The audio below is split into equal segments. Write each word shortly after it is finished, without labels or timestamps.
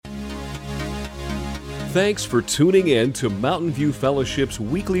Thanks for tuning in to Mountain View Fellowship's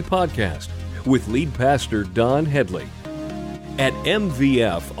weekly podcast with lead pastor Don Headley. At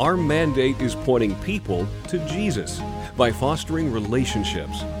MVF, our mandate is pointing people to Jesus by fostering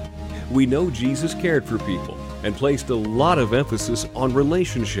relationships. We know Jesus cared for people and placed a lot of emphasis on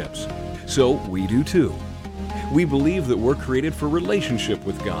relationships, so we do too. We believe that we're created for relationship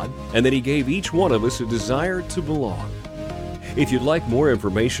with God and that He gave each one of us a desire to belong. If you'd like more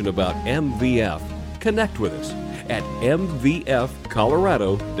information about MVF, connect with us at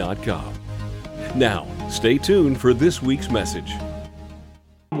mvfcolorado.com. Now, stay tuned for this week's message.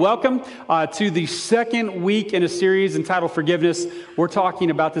 Welcome to the second week in a series entitled Forgiveness. We're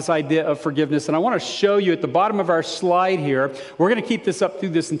talking about this idea of forgiveness, and I want to show you at the bottom of our slide here. We're going to keep this up through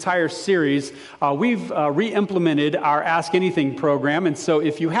this entire series. We've re-implemented our Ask Anything program, and so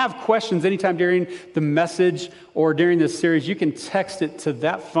if you have questions anytime during the message or during this series, you can text it to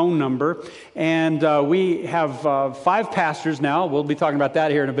that phone number. And we have 5 pastors now. We'll be talking about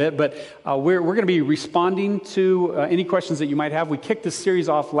that here in a bit, but we're going to be responding to any questions that you might have. We kicked this series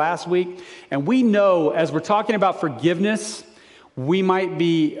off last week, and we know as we're talking about forgiveness, we might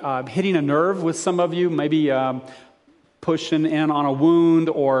be hitting a nerve with some of you, maybe pushing in on a wound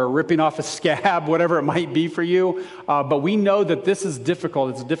or ripping off a scab, whatever it might be for you. But we know that this is difficult.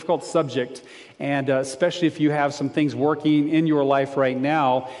 It's a difficult subject, and especially if you have some things working in your life right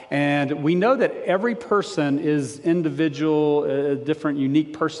now. And we know that every person is individual, a different,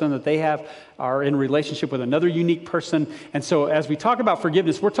 unique person that they are in relationship with another unique person. And so as we talk about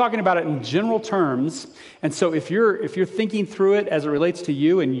forgiveness, we're talking about it in general terms. And so if you're thinking through it as it relates to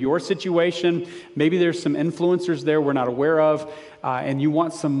you and your situation, maybe there's some influencers there we're not aware of, and you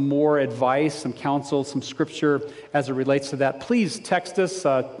want some more advice, some counsel, some scripture as it relates to that, please text us,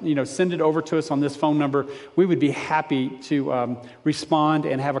 send it over to us on this phone number. We would be happy to respond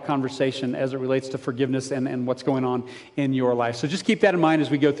and have a conversation as it relates to forgiveness and what's going on in your life. So just keep that in mind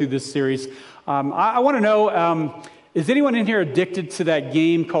as we go through this series. I want to know, is anyone in here addicted to that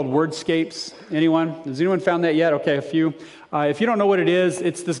game called Wordscapes? Anyone? Has anyone found that yet? Okay, a few. If you don't know what it is,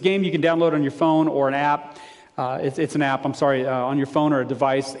 it's this game you can download on your phone or an app. It's an app, on your phone or a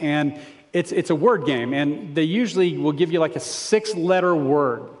device, and it's a word game, and they usually will give you like a 6-letter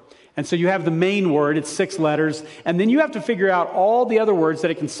word. And so you have the main word, it's 6 letters, and then you have to figure out all the other words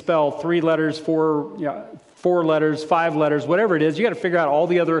that it can spell, 3 letters, 4 letters, 5 letters, whatever it is. You got to figure out all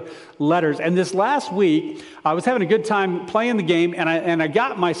the other letters. And this last week, I was having a good time playing the game, and I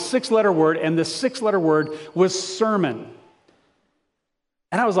got my 6-letter word, and the 6-letter word was sermon.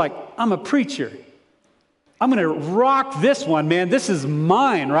 And I was like, I'm a preacher. I'm going to rock this one, man. This is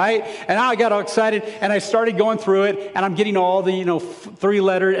mine, right? And I got all excited, and I started going through it, and I'm getting all the,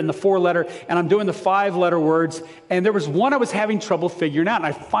 3-letter and the 4-letter, and I'm doing the 5-letter words, and there was one I was having trouble figuring out, and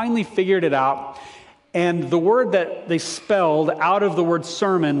I finally figured it out, and the word that they spelled out of the word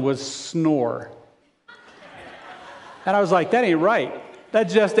sermon was snore. And I was like, that ain't right. That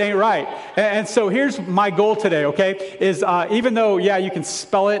just ain't right. And so here's my goal today, okay, is even though, you can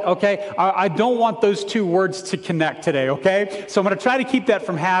spell it, okay, I don't want those 2 words to connect today, okay? So I'm going to try to keep that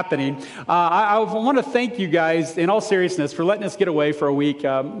from happening. I want to thank you guys, in all seriousness, for letting us get away for a week.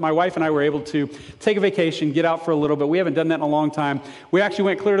 My wife and I were able to take a vacation, get out for a little bit. We haven't done that in a long time. We actually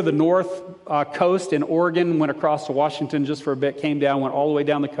went clear to the north coast in Oregon, went across to Washington just for a bit, came down, went all the way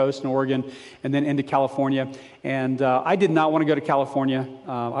down the coast in Oregon, and then into California. And I did not want to go to California.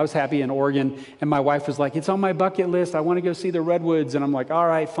 I was happy in Oregon, and my wife was like, it's on my bucket list. I want to go see the redwoods. And I'm like, all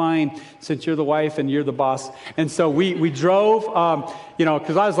right, fine, since you're the wife and you're the boss. And so we drove,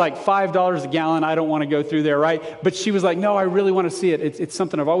 because I was like $5 a gallon. I don't want to go through there, right? But she was like, no, I really want to see it. It's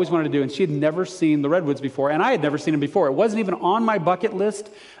something I've always wanted to do. And she had never seen the redwoods before, and I had never seen them before. It wasn't even on my bucket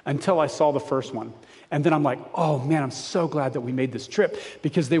list until I saw the first one. And then I'm like, oh man, I'm so glad that we made this trip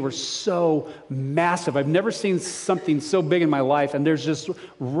because they were so massive. I've never seen something so big in my life, and there's just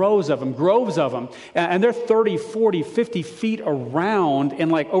rows of them, groves of them. And they're 30, 40, 50 feet around and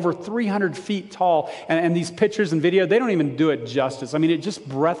like over 300 feet tall. And these pictures and video, they don't even do it justice. I mean, it's just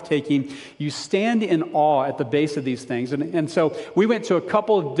breathtaking. You stand in awe at the base of these things. And so we went to a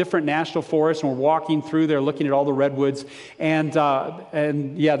couple of different national forests, and we're walking through there looking at all the redwoods. And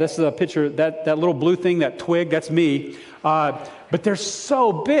this is a picture, that little blue thing, that twig, that's me. But they're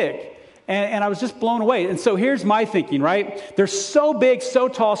so big. And I was just blown away. And so here's my thinking, right? They're so big, so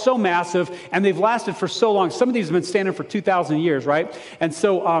tall, so massive, and they've lasted for so long. Some of these have been standing for 2,000 years, right? And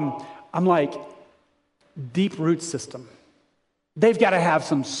so I'm like, deep root system. They've got to have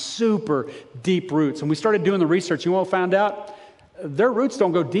some super deep roots. And we started doing the research. You know what we found out? Their roots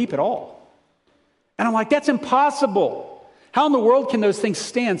don't go deep at all. And I'm like, that's impossible. How in the world can those things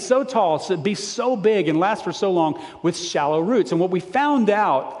stand so tall, so be so big, and last for so long with shallow roots? And what we found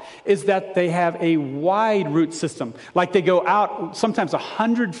out is that they have a wide root system. Like they go out sometimes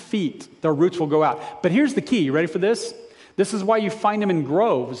 100 feet, their roots will go out. But here's the key. You ready for this? This is why you find them in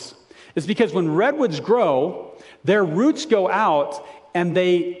groves. It's because when redwoods grow, their roots go out and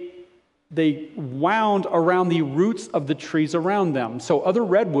they wound around the roots of the trees around them. So other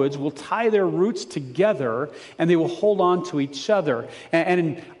redwoods will tie their roots together and they will hold on to each other.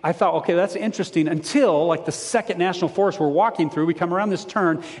 And I thought, okay, that's interesting, until like the second national forest we're walking through, we come around this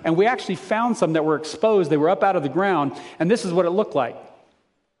turn and we actually found some that were exposed. They were up out of the ground, and this is what it looked like.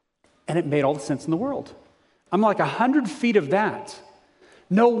 And it made all the sense in the world. I'm like 100 feet of that.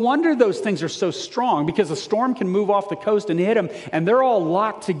 No wonder those things are so strong, because a storm can move off the coast and hit them, and they're all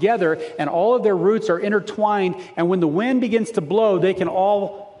locked together, and all of their roots are intertwined, and when the wind begins to blow, they can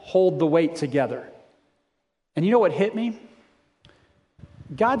all hold the weight together. And you know what hit me?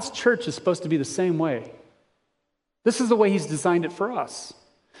 God's church is supposed to be the same way. This is the way He's designed it for us.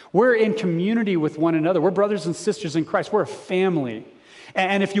 We're in community with one another. We're brothers and sisters in Christ. We're a family.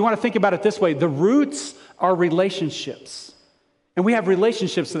 And if you want to think about it this way, the roots are relationships. And we have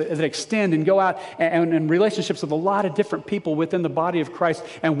relationships that extend and go out, and relationships with a lot of different people within the body of Christ.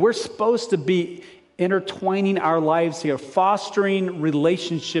 And we're supposed to be intertwining our lives here, fostering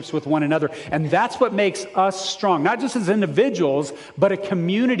relationships with one another. And that's what makes us strong, not just as individuals, but a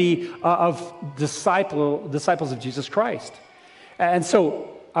community of disciples of Jesus Christ. And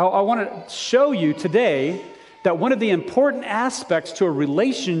so I want to show you today that one of the important aspects to a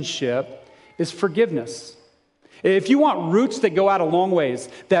relationship is forgiveness. If you want roots that go out a long ways,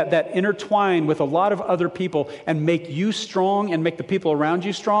 that intertwine with a lot of other people and make you strong and make the people around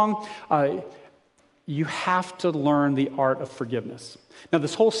you strong, you have to learn the art of forgiveness. Now,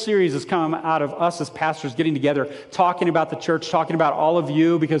 this whole series has come out of us as pastors getting together, talking about the church, talking about all of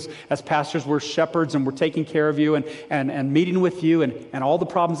you, because as pastors, we're shepherds and we're taking care of you and meeting with you and all the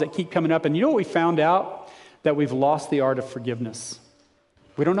problems that keep coming up. And you know what we found out? That we've lost the art of forgiveness.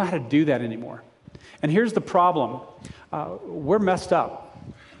 We don't know how to do that anymore. And here's the problem. We're messed up.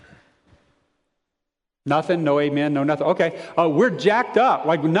 Nothing, no amen, no nothing. Okay, we're jacked up.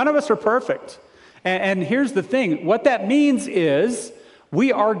 Like, none of us are perfect. And here's the thing. What that means is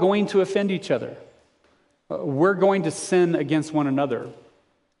we are going to offend each other. We're going to sin against one another.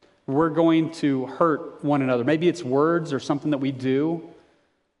 We're going to hurt one another. Maybe it's words or something that we do.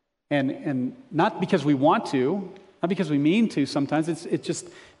 And not because we want to, not because we mean to sometimes. It's just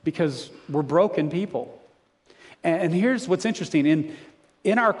because we're broken people. And here's what's interesting.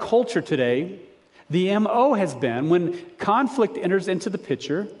 In our culture today, the MO has been, when conflict enters into the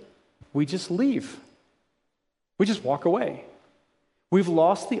picture, we just leave. We just walk away. We've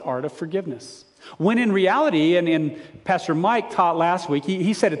lost the art of forgiveness. When in reality, and Pastor Mike taught last week,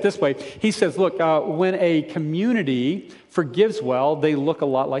 he said it this way. He says, look, when a community forgives well, they look a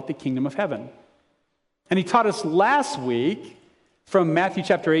lot like the kingdom of heaven. And he taught us last week from Matthew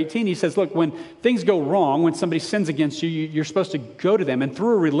chapter 18, he says, look, when things go wrong, when somebody sins against you, you're supposed to go to them and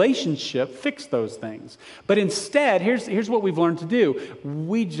through a relationship fix those things. But instead, here's what we've learned to do.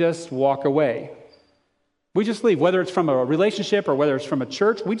 We just walk away. We just leave. Whether it's from a relationship or whether it's from a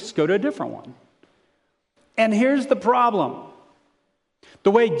church, we just go to a different one. And here's the problem.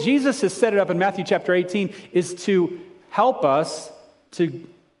 The way Jesus has set it up in Matthew chapter 18 is to help us to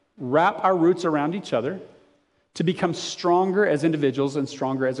wrap our roots around each other, to become stronger as individuals and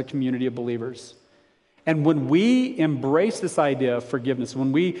stronger as a community of believers. And when we embrace this idea of forgiveness,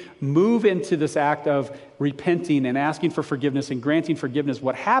 when we move into this act of repenting and asking for forgiveness and granting forgiveness,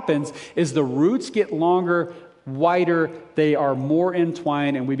 what happens is the roots get longer, wider, they are more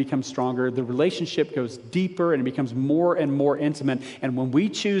entwined, and we become stronger. The relationship goes deeper and it becomes more and more intimate. And when we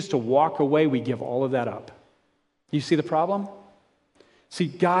choose to walk away, we give all of that up. You see the problem? See,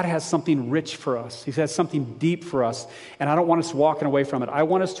 God has something rich for us. He has something deep for us, and I don't want us walking away from it. I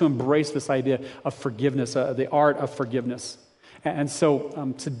want us to embrace this idea of forgiveness, the art of forgiveness. And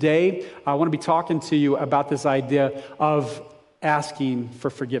so today, I want to be talking to you about this idea of asking for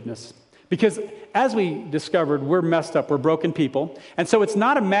forgiveness. Because as we discovered, we're messed up, we're broken people. And so it's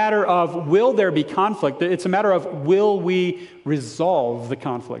not a matter of will there be conflict, it's a matter of will we resolve the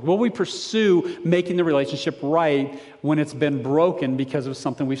conflict? Will we pursue making the relationship right when it's been broken because of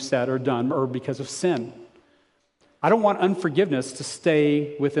something we've said or done or because of sin? I don't want unforgiveness to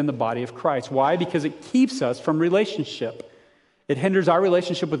stay within the body of Christ. Why? Because it keeps us from relationship. It hinders our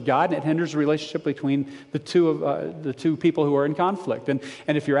relationship with God, and it hinders the relationship between the two people who are in conflict. And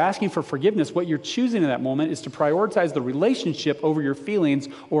if you're asking for forgiveness, what you're choosing in that moment is to prioritize the relationship over your feelings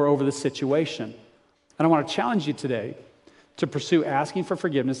or over the situation. And I want to challenge you today to pursue asking for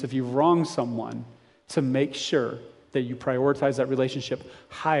forgiveness if you've wronged someone, to make sure that you prioritize that relationship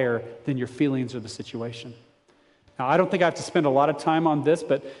higher than your feelings or the situation. Now, I don't think I have to spend a lot of time on this,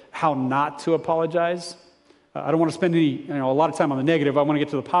 but how not to apologize. I don't want to spend a lot of time on the negative. I want to get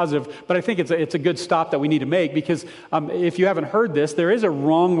to the positive, but I think it's a good stop that we need to make because if you haven't heard this, there is a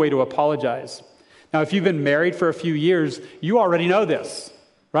wrong way to apologize. Now, if you've been married for a few years, you already know this,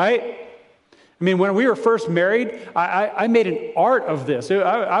 right? I mean, when we were first married, I made an art of this.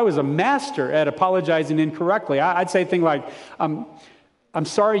 I was a master at apologizing incorrectly. I'd say things like, I'm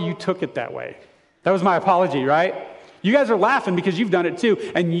sorry you took it that way. That was my apology, right? You guys are laughing because you've done it too.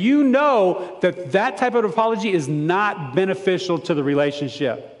 And you know that that type of apology is not beneficial to the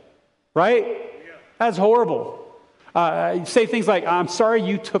relationship, right? Yeah. That's horrible. Say things like, I'm sorry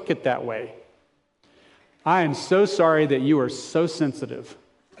you took it that way. I am so sorry that you are so sensitive,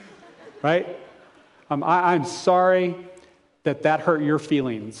 right? I'm sorry that hurt your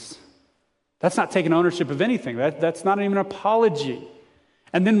feelings. That's not taking ownership of anything. That's not even an apology.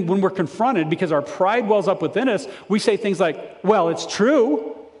 And then when we're confronted, because our pride wells up within us, we say things like, well, it's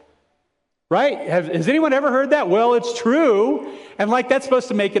true, right? Has anyone ever heard that? Well, it's true. And like that's supposed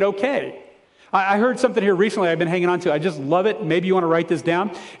to make it okay. I heard something here recently I've been hanging on to. I just love it. Maybe you want to write this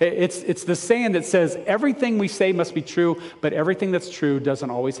down. It's the saying that says, everything we say must be true, but everything that's true doesn't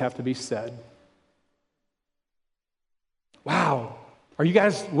always have to be said. Wow. Are you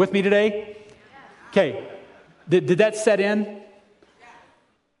guys with me today? Okay. Did that set in?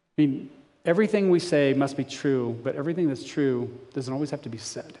 I mean, everything we say must be true, but everything that's true doesn't always have to be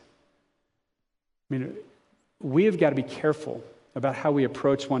said. I mean, we have got to be careful about how we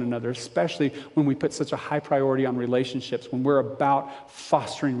approach one another, especially when we put such a high priority on relationships, when we're about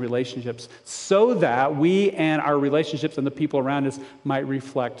fostering relationships, so that we and our relationships and the people around us might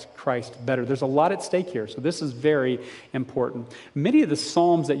reflect Christ better. There's a lot at stake here, so this is very important. Many of the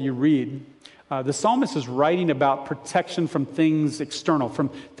Psalms that you read, the psalmist is writing about protection from things external, from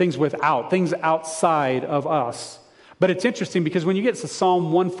things without, things outside of us. But it's interesting because when you get to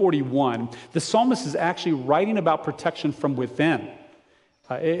Psalm 141, the psalmist is actually writing about protection from within.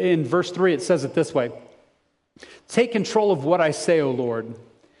 In verse 3, it says it this way: "Take control of what I say, O Lord,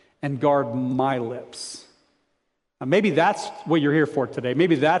 and guard my lips." Maybe that's what you're here for today.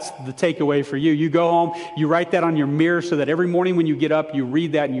 Maybe that's the takeaway for you. You go home, you write that on your mirror so that every morning when you get up, you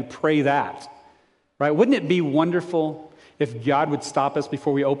read that and you pray that. Right? Wouldn't it be wonderful if God would stop us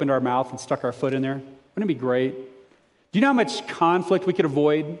before we opened our mouth and stuck our foot in there? Wouldn't it be great? Do you know how much conflict we could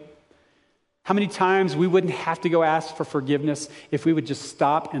avoid? How many times we wouldn't have to go ask for forgiveness if we would just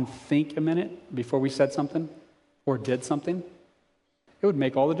stop and think a minute before we said something or did something? It would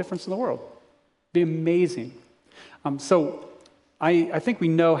make all the difference in the world. It'd be amazing. So I think we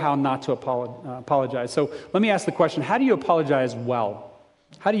know how not to apologize. So let me ask the question, how do you apologize well?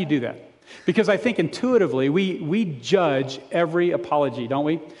 How do you do that? Because I think intuitively we judge every apology, don't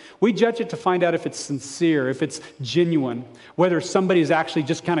we? We judge it to find out if it's sincere, if it's genuine, whether somebody is actually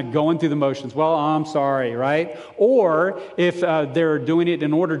just kind of going through the motions. Well, I'm sorry, right? Or if they're doing it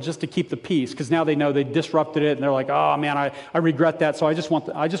in order just to keep the peace, because now they know they disrupted it and they're like, oh man, I regret that, so I just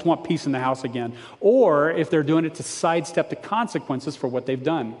want peace in the house again. Or if they're doing it to sidestep the consequences for what they've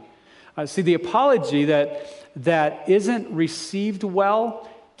done. See, the apology that isn't received well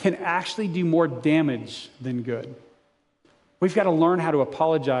can actually do more damage than good. We've got to learn how to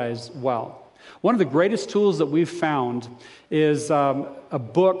apologize well. One of the greatest tools that we've found is a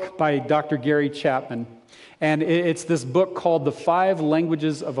book by Dr. Gary Chapman. And it's this book called The 5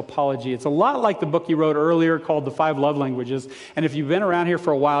 Languages of Apology. It's a lot like the book he wrote earlier called The 5 Love Languages. And if you've been around here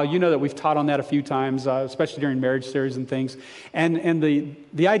for a while, you know that we've taught on that a few times, especially during marriage series and things. And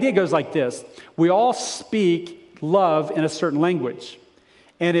the idea goes like this. We all speak love in a certain language.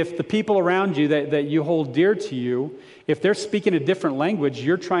 And if the people around you that you hold dear to you, if they're speaking a different language,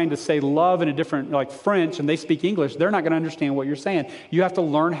 you're trying to say love in a different, like French, and they speak English, they're not going to understand what you're saying. You have to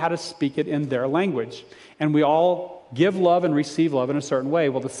learn how to speak it in their language. And we all give love and receive love in a certain way.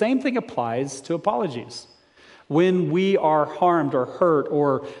 Well, the same thing applies to apologies. When we are harmed or hurt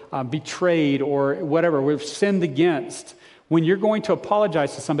or betrayed or whatever, we're sinned against, when you're going to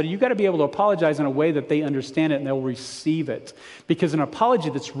apologize to somebody, you've got to be able to apologize in a way that they understand it and they'll receive it. Because an apology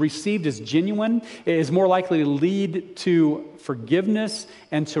that's received as genuine is more likely to lead to forgiveness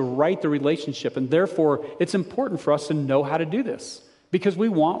and to right the relationship. And therefore, it's important for us to know how to do this. Because we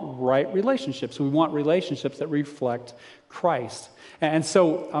want right relationships. We want relationships that reflect Christ. And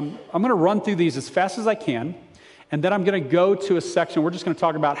so I'm going to run through these as fast as I can. And then I'm going to go to a section. We're just going to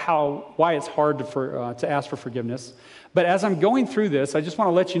talk about why it's hard to ask for forgiveness. But as I'm going through this, I just want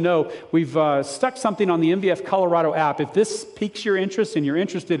to let you know we've stuck something on the MVF Colorado app. If this piques your interest and you're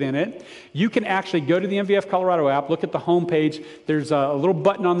interested in it, you can actually go to the MVF Colorado app, look at the homepage. There's a little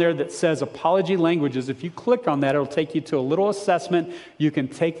button on there that says Apology Languages. If you click on that, it'll take you to a little assessment. You can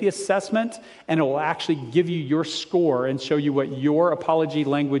take the assessment, and it will actually give you your score and show you what your apology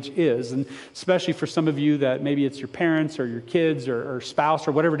language is. And especially for some of you that maybe it's your parents or your kids or spouse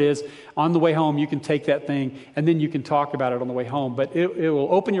or whatever it is, on the way home, you can take that thing, and then you can talk about it on the way home. But it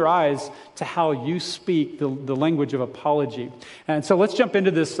will open your eyes to how you speak the language of apology. And so let's jump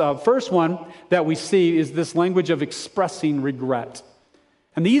into this. First one that we see is this language of expressing regret.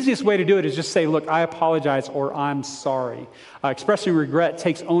 And the easiest way to do it is just say, look, I apologize, or I'm sorry. Expressing regret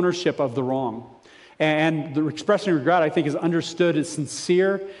takes ownership of the wrong. And the expressing regret, I think, is understood as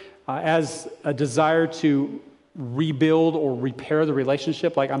sincere, as a desire to rebuild or repair the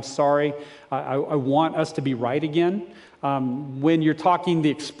relationship. Like, I'm sorry, I want us to be right again. When you're talking the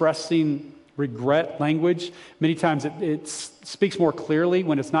expressing regret language, many times it speaks more clearly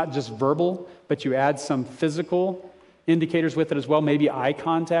when it's not just verbal, but you add some physical indicators with it as well, maybe eye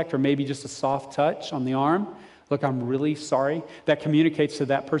contact or maybe just a soft touch on the arm. Look, I'm really sorry. That communicates to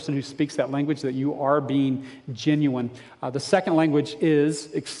that person who speaks that language that you are being genuine. The second language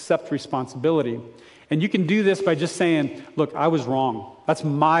is accept responsibility. And you can do this by just saying, look, I was wrong. That's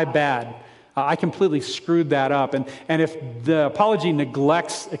my bad. I completely screwed that up. And if the apology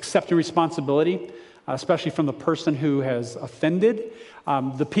neglects accepting responsibility, especially from the person who has offended,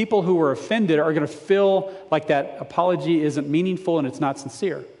 the people who were offended are going to feel like that apology isn't meaningful and it's not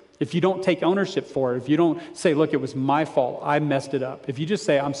sincere. If you don't take ownership for it, if you don't say, look, it was my fault, I messed it up. If you just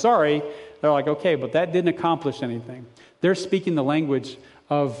say, I'm sorry, they're like, okay, but that didn't accomplish anything. They're speaking the language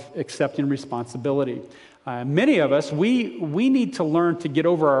of accepting responsibility. Many of us, we need to learn to get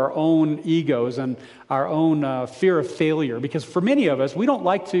over our own egos and our own fear of failure, because for many of us, we don't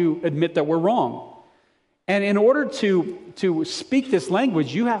like to admit that we're wrong. And in order to speak this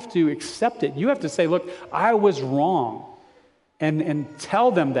language, you have to accept it. You have to say, look, I was wrong, and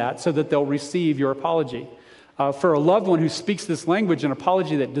tell them that so that they'll receive your apology. For a loved one who speaks this language, an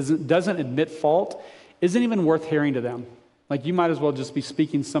apology that doesn't admit fault isn't even worth hearing to them. Like, you might as well just be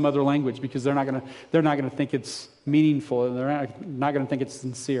speaking some other language, because they're not going to think it's meaningful, and they're not going to think it's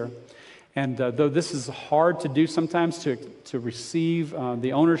sincere. And though this is hard to do sometimes, to receive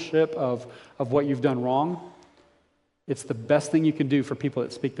the ownership of what you've done wrong, it's the best thing you can do for people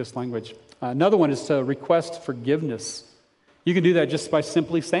that speak this language. Another one is to request forgiveness. You can do that just by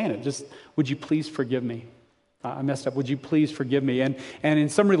simply saying it. Just, would you please forgive me? I messed up. Would you please forgive me? And in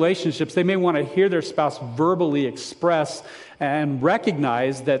some relationships, they may want to hear their spouse verbally express and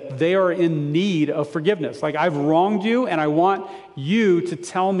recognize that they are in need of forgiveness. Like, I've wronged you, and I want you to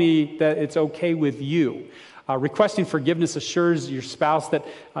tell me that it's okay with you. Requesting forgiveness assures your spouse that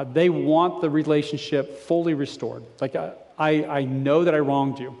they want the relationship fully restored. Like, I know that I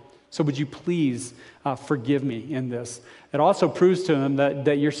wronged you, so would you please forgive me in this? It also proves to them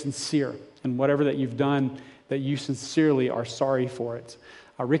that you're sincere in whatever that you've done, that you sincerely are sorry for it.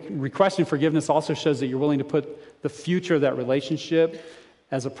 Requesting forgiveness also shows that you're willing to put the future of that relationship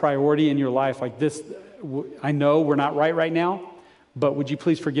as a priority in your life. Like, this, I know we're not right now, but would you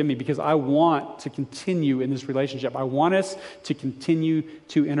please forgive me, because I want to continue in this relationship. I want us to continue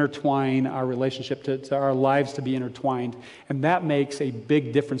to intertwine our relationship, to our lives to be intertwined. And that makes a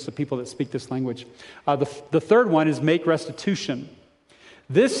big difference to people that speak this language. The third one is make restitution.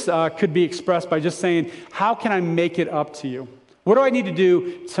 This could be expressed by just saying, how can I make it up to you? What do I need to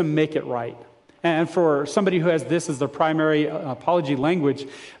do to make it right? And for somebody who has this as their primary apology language,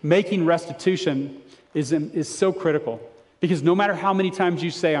 making restitution is so critical. Because no matter how many times you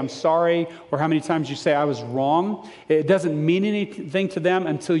say, I'm sorry, or how many times you say, I was wrong, it doesn't mean anything to them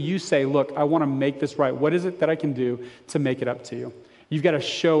until you say, look, I want to make this right. What is it that I can do to make it up to you? You've got to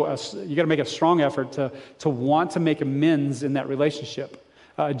show us, you've got to make a strong effort to want to make amends in that relationship.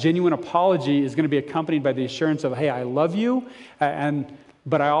 A genuine apology is going to be accompanied by the assurance of, hey, I love you,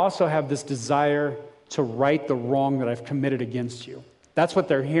 but I also have this desire to right the wrong that I've committed against you. That's what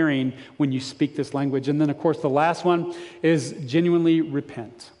they're hearing when you speak this language. And then, of course, the last one is genuinely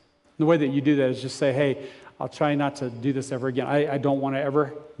repent. The way that you do that is just say, hey, I'll try not to do this ever again. I don't want to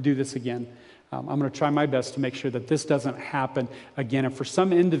ever do this again. I'm going to try my best to make sure that this doesn't happen again. And for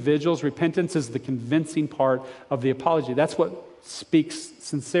some individuals, repentance is the convincing part of the apology. That's what speaks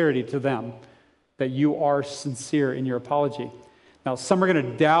sincerity to them, that you are sincere in your apology. Now, some are going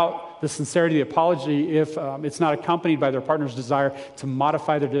to doubt the sincerity of the apology if it's not accompanied by their partner's desire to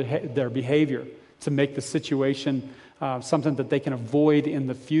modify their behavior, to make the situation something that they can avoid in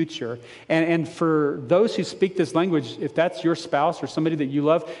the future. And for those who speak this language, if that's your spouse or somebody that you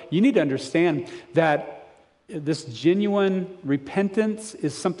love, you need to understand that this genuine repentance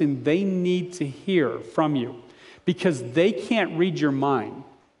is something they need to hear from you, because they can't read your mind.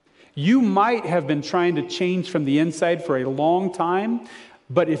 You might have been trying to change from the inside for a long time,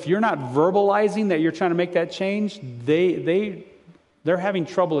 but if you're not verbalizing that you're trying to make that change, they're having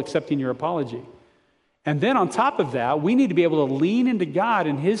trouble accepting your apology. And then on top of that, we need to be able to lean into God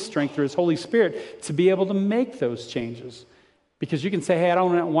and His strength through His Holy Spirit to be able to make those changes. Because you can say, hey, I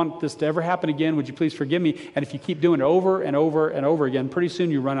don't want this to ever happen again. Would you please forgive me? And if you keep doing it over and over and over again, pretty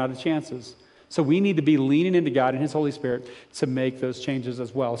soon you run out of chances. So we need to be leaning into God and His Holy Spirit to make those changes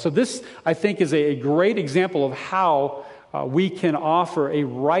as well. So this, I think, is a great example of how we can offer a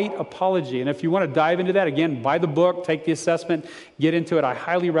right apology. And if you want to dive into that, again, buy the book, take the assessment, get into it. I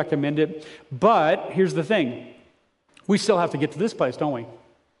highly recommend it. But here's the thing. We still have to get to this place, don't we?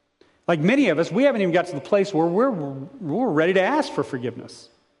 Like many of us, we haven't even got to the place where we're ready to ask for forgiveness.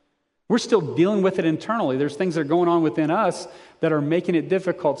 We're still dealing with it internally. There's things that are going on within us that are making it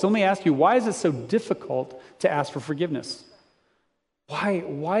difficult. So let me ask you, why is it so difficult to ask for forgiveness?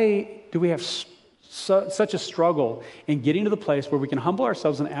 Why do we have such a struggle in getting to the place where we can humble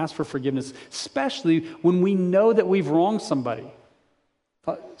ourselves and ask for forgiveness, especially when we know that we've wronged somebody?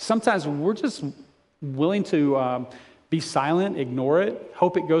 Sometimes we're just willing to be silent, ignore it,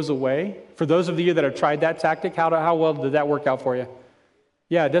 hope it goes away. For those of you that have tried that tactic, how well did that work out for you?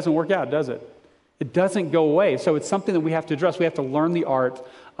 Yeah, it doesn't work out, does it? It doesn't go away. So it's something that we have to address. We have to learn the art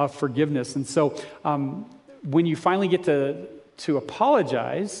of forgiveness. And so when you finally get to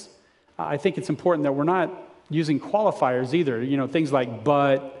apologize, I think it's important that we're not using qualifiers either. Things like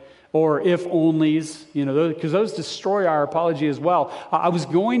but or if onlys, because those destroy our apology as well. I was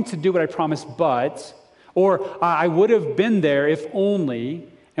going to do what I promised, but, or I would have been there if only.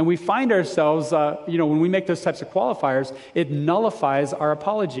 And we find ourselves, when we make those types of qualifiers, it nullifies our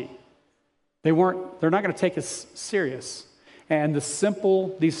apology. They're not going to take us serious. And these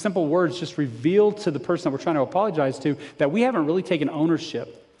simple words just reveal to the person that we're trying to apologize to that we haven't really taken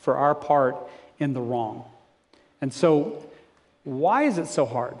ownership for our part in the wrong. And so, why is it so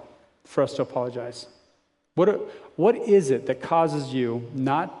hard for us to apologize? What is it that causes you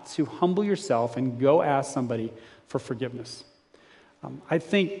not to humble yourself and go ask somebody for forgiveness? I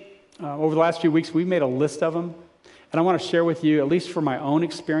think over the last few weeks, we've made a list of them. And I want to share with you, at least for my own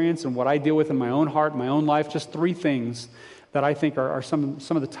experience and what I deal with in my own heart, my own life, just 3 things that I think are some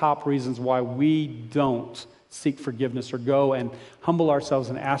of the top reasons why we don't seek forgiveness or go and humble ourselves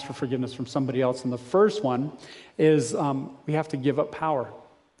and ask for forgiveness from somebody else. And the first one is we have to give up power.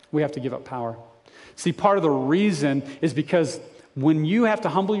 We have to give up power. See, part of the reason is because when you have to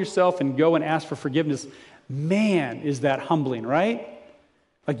humble yourself and go and ask for forgiveness, man, is that humbling, right?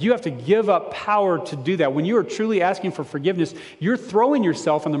 Like you have to give up power to do that. When you are truly asking for forgiveness, you're throwing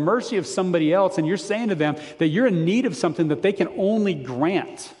yourself on the mercy of somebody else and you're saying to them that you're in need of something that they can only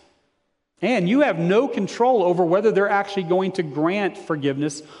grant. And you have no control over whether they're actually going to grant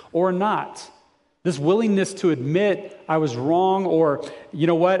forgiveness or not. This willingness to admit I was wrong, or you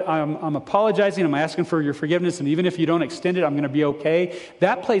know what, I'm apologizing, I'm asking for your forgiveness, and even if you don't extend it, I'm going to be okay.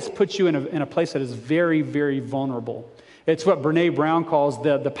 That place puts you in a place that is very, very vulnerable. It's what Brene Brown calls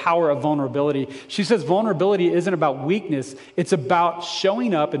the power of vulnerability. She says vulnerability isn't about weakness, it's about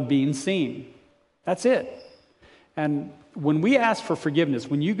showing up and being seen. That's it. And when we ask for forgiveness,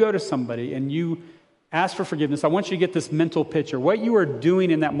 when you go to somebody and you ask for forgiveness, I want you to get this mental picture. What you are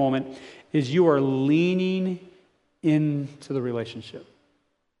doing in that moment is you are leaning into the relationship.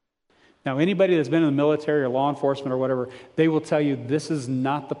 Now, anybody that's been in the military or law enforcement or whatever, they will tell you this is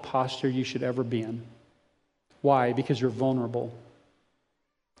not the posture you should ever be in. Why? Because you're vulnerable.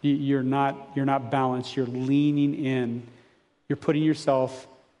 You're not balanced. You're leaning in. You're putting yourself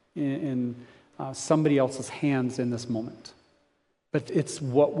in somebody else's hands in this moment. But it's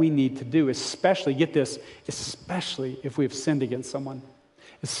what we need to do, especially, get this, especially if we have sinned against someone,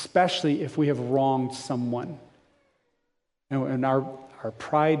 especially if we have wronged someone. And our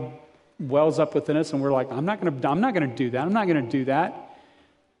pride wells up within us and we're like, I'm not going to do that. I'm not going to do that.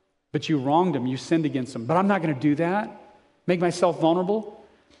 But you wronged him. You sinned against him. But I'm not going to do that. Make myself vulnerable.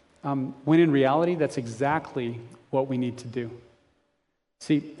 When in reality, that's exactly what we need to do.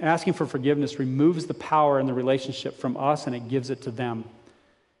 See, asking for forgiveness removes the power in the relationship from us and it gives it to them.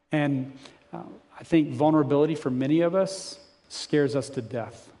 And I think vulnerability for many of us scares us to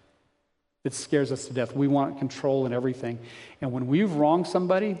death. It scares us to death. We want control in everything. And when we've wronged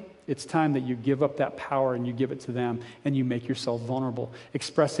somebody, it's time that you give up that power and you give it to them and you make yourself vulnerable.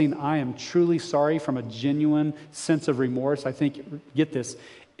 Expressing, I am truly sorry from a genuine sense of remorse. I think, get this,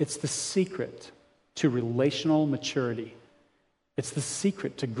 it's the secret to relational maturity. It's the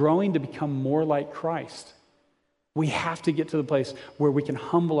secret to growing to become more like Christ. We have to get to the place where we can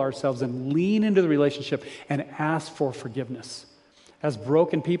humble ourselves and lean into the relationship and ask for forgiveness. As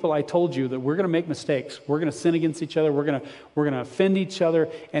broken people, I told you that we're going to make mistakes. We're going to sin against each other. We're going to offend each other.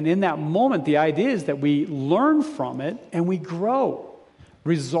 And in that moment, the idea is that we learn from it and we grow.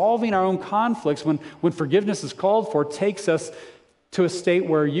 Resolving our own conflicts when forgiveness is called for takes us to a state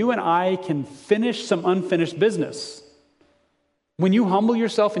where you and I can finish some unfinished business. When you humble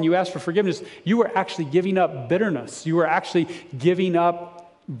yourself and you ask for forgiveness, you are actually giving up bitterness. You are actually giving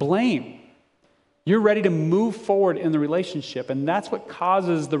up blame. You're ready to move forward in the relationship, and that's what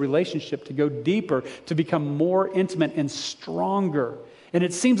causes the relationship to go deeper, to become more intimate and stronger. And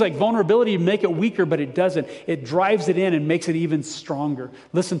it seems like vulnerability would make it weaker, but it doesn't. It drives it in and makes it even stronger.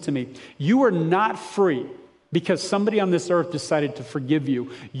 Listen to me. You are not free because somebody on this earth decided to forgive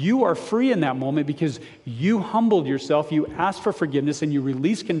you. You are free in that moment because you humbled yourself, you asked for forgiveness, and you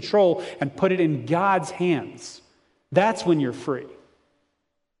release control and put it in God's hands. That's when you're free.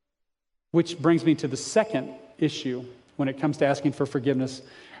 Which brings me to the second issue when it comes to asking for forgiveness.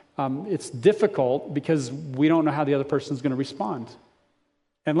 It's difficult because we don't know how the other person is going to respond.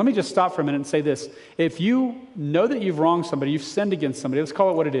 And let me just stop for a minute and say this. If you know that you've wronged somebody, you've sinned against somebody, let's call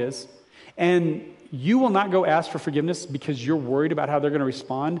it what it is, and you will not go ask for forgiveness because you're worried about how they're going to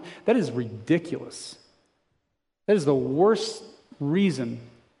respond, that is ridiculous. That is the worst reason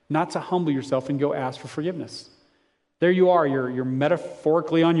not to humble yourself and go ask for forgiveness. There you are, you're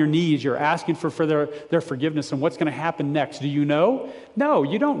metaphorically on your knees, you're asking for their forgiveness, and what's going to happen next? Do you know? No,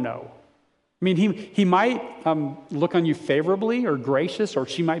 you don't know. I mean, he might look on you favorably or gracious, or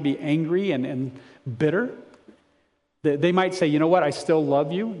she might be angry and bitter. They might say, you know what, I still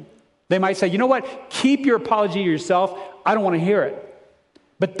love you. They might say, you know what, keep your apology to yourself, I don't want to hear it.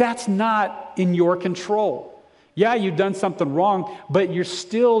 But that's not in your control. Yeah, you've done something wrong, but you're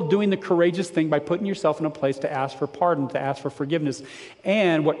still doing the courageous thing by putting yourself in a place to ask for pardon, to ask for forgiveness.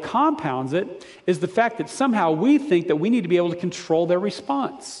 And what compounds it is the fact that somehow we think that we need to be able to control their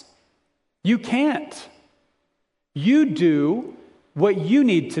response. You can't. You do what you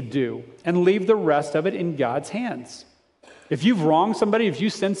need to do and leave the rest of it in God's hands. If you've wronged somebody, if you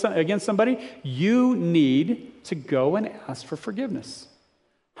sinned against somebody, you need to go and ask for forgiveness.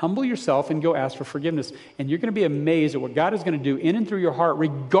 Humble yourself and go ask for forgiveness. And you're going to be amazed at what God is going to do in and through your heart,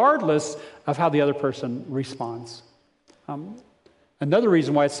 regardless of how the other person responds. Another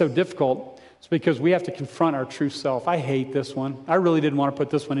reason why it's so difficult is because we have to confront our true self. I hate this one. I really didn't want to put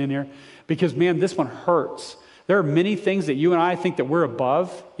this one in here because, man, this one hurts. There are many things that you and I think that we're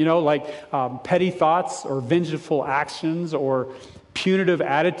above, like petty thoughts or vengeful actions or punitive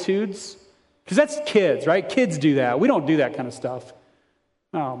attitudes. Because that's kids, right? Kids do that. We don't do that kind of stuff.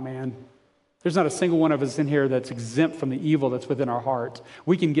 Oh, man. There's not a single one of us in here that's exempt from the evil that's within our heart.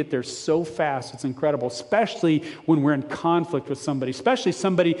 We can get there so fast. It's incredible, especially when we're in conflict with somebody, especially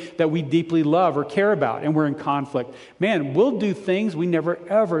somebody that we deeply love or care about, and we're in conflict. Man, we'll do things we never,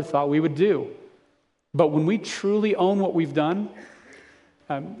 ever thought we would do. But when we truly own what we've done,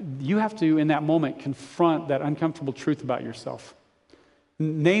 you have to, in that moment, confront that uncomfortable truth about yourself.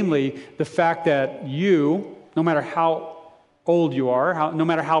 Namely, the fact that you, no matter how old you are, no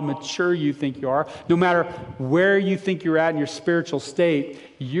matter how mature you think you are, no matter where you think you're at in your spiritual state,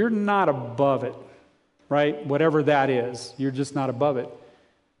 you're not above it, right? Whatever that is, you're just not above it.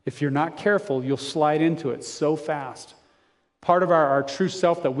 If you're not careful, you'll slide into it so fast. Part of our true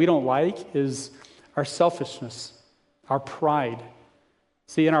self that we don't like is our selfishness, our pride.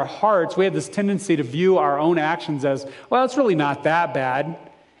 See, in our hearts, we have this tendency to view our own actions as, well, it's really not that bad.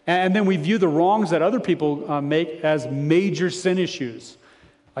 And then we view the wrongs that other people make as major sin issues.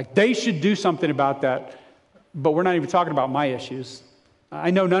 Like they should do something about that, but we're not even talking about my issues. I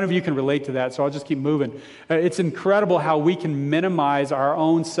know none of you can relate to that, so I'll just keep moving. It's incredible how we can minimize our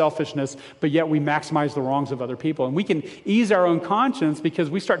own selfishness, but yet we maximize the wrongs of other people. And we can ease our own conscience because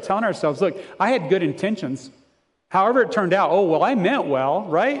we start telling ourselves, look, I had good intentions. However it turned out, oh, well, I meant well,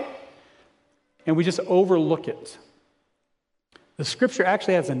 right? And we just overlook it. The scripture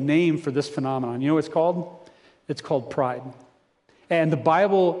actually has a name for this phenomenon. You know what it's called? It's called pride. And the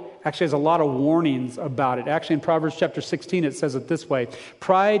Bible actually has a lot of warnings about it. Actually, in Proverbs chapter 16, it says it this way: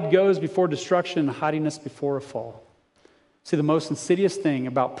 pride goes before destruction and haughtiness before a fall. See, the most insidious thing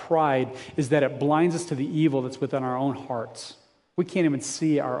about pride is that it blinds us to the evil that's within our own hearts. We can't even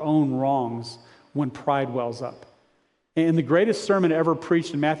see our own wrongs when pride wells up. In the greatest sermon ever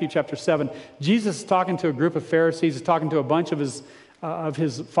preached in Matthew chapter 7, Jesus is talking to a group of Pharisees, he's talking to a bunch of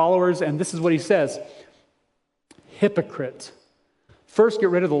his followers, and this is what he says. Hypocrite. First get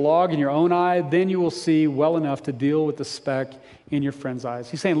rid of the log in your own eye, then you will see well enough to deal with the speck in your friend's eyes.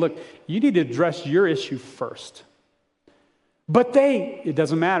 He's saying, look, you need to address your issue first. But it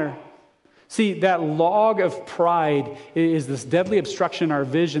doesn't matter. See, that log of pride is this deadly obstruction in our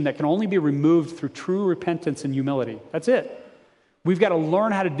vision that can only be removed through true repentance and humility. That's it. We've got to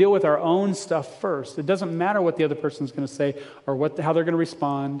learn how to deal with our own stuff first. It doesn't matter what the other person's going to say or how they're going to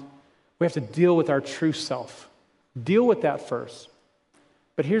respond. We have to deal with our true self. Deal with that first.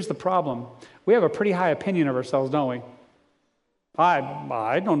 But here's the problem. We have a pretty high opinion of ourselves, don't we?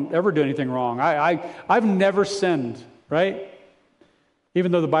 I don't ever do anything wrong. I've never sinned, right?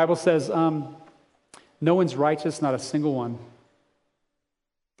 Even though the Bible says no one's righteous, not a single one.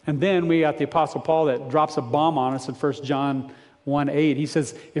 And then we got the Apostle Paul that drops a bomb on us in 1 John 1:8. He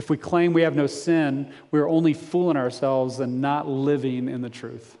says, if we claim we have no sin, we're only fooling ourselves and not living in the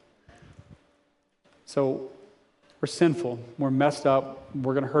truth. So we're sinful. We're messed up.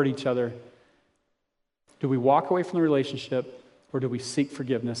 We're going to hurt each other. Do we walk away from the relationship, or do we seek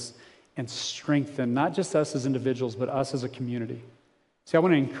forgiveness and strengthen not just us as individuals, but us as a community? See, I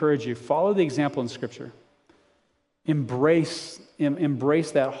want to encourage you. Follow the example in Scripture. Embrace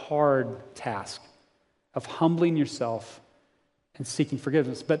that hard task of humbling yourself and seeking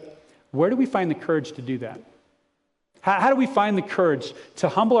forgiveness. But where do we find the courage to do that? How do we find the courage to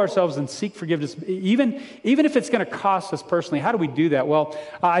humble ourselves and seek forgiveness, even if it's going to cost us personally? How do we do that? Well,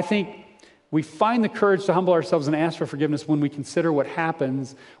 I think we find the courage to humble ourselves and ask for forgiveness when we consider what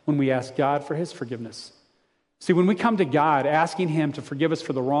happens when we ask God for His forgiveness. See, when we come to God asking Him to forgive us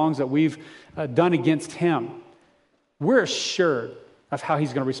for the wrongs that we've done against Him, we're assured of how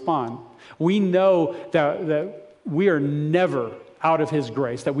He's going to respond. We know that we are never out of His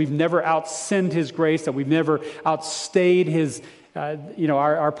grace, that we've never outsinned His grace, that we've never outstayed His,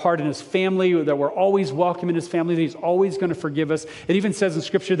 our part in His family, that we're always welcome in His family, that He's always going to forgive us. It even says in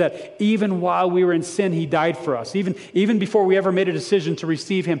Scripture that even while we were in sin, He died for us. Even before we ever made a decision to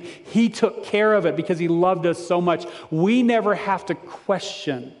receive Him, He took care of it because He loved us so much. We never have to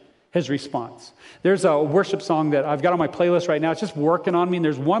question His response. There's a worship song that I've got on my playlist right now. It's just working on me, and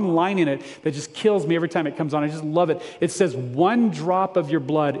there's one line in it that just kills me every time it comes on. I just love it. It says, one drop of your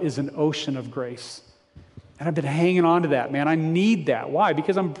blood is an ocean of grace. And I've been hanging on to that, man. I need that. Why?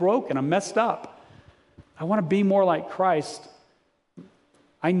 Because I'm broken. I'm messed up. I want to be more like Christ.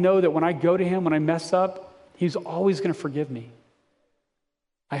 I know that when I go to Him, when I mess up, He's always going to forgive me.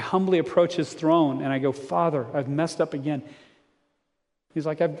 I humbly approach His throne, and I go, Father, I've messed up again. He's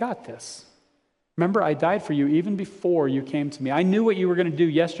like, I've got this. Remember, I died for you even before you came to me. I knew what you were going to do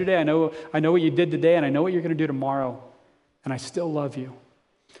yesterday. I know what you did today, and I know what you're going to do tomorrow. And I still love you.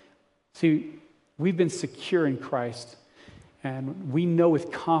 See, we've been secure in Christ, and we know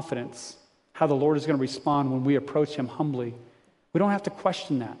with confidence how the Lord is going to respond when we approach Him humbly. We don't have to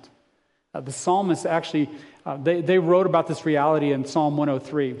question that. The psalmists actually, they wrote about this reality in Psalm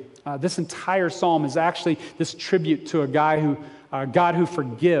 103. This entire psalm is actually this tribute to a guy God who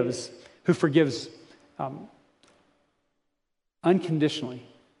forgives unconditionally.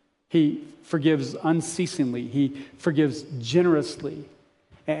 He forgives unceasingly. He forgives generously.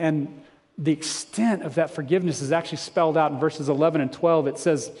 And the extent of that forgiveness is actually spelled out in verses 11 and 12. It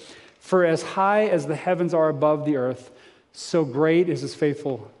says, for as high as the heavens are above the earth, so great is His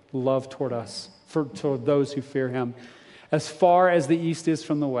faithful love toward us, toward those who fear Him. As far as the east is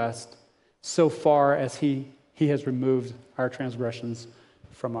from the west, so far as He has removed our transgressions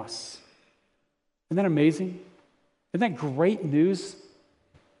from us. Isn't that amazing? Isn't that great news?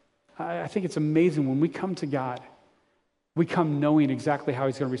 I think it's amazing when we come to God, we come knowing exactly how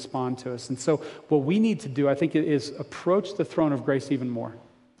He's going to respond to us. And so what we need to do, I think, is approach the throne of grace even more,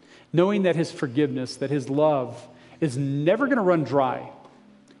 knowing that His forgiveness, that His love is never going to run dry.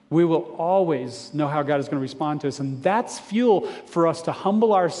 We will always know how God is going to respond to us. And that's fuel for us to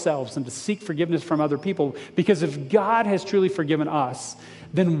humble ourselves and to seek forgiveness from other people. Because if God has truly forgiven us,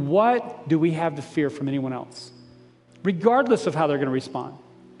 then what do we have to fear from anyone else? Regardless of how they're going to respond.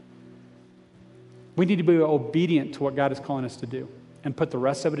 We need to be obedient to what God is calling us to do and put the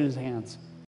rest of it in His hands.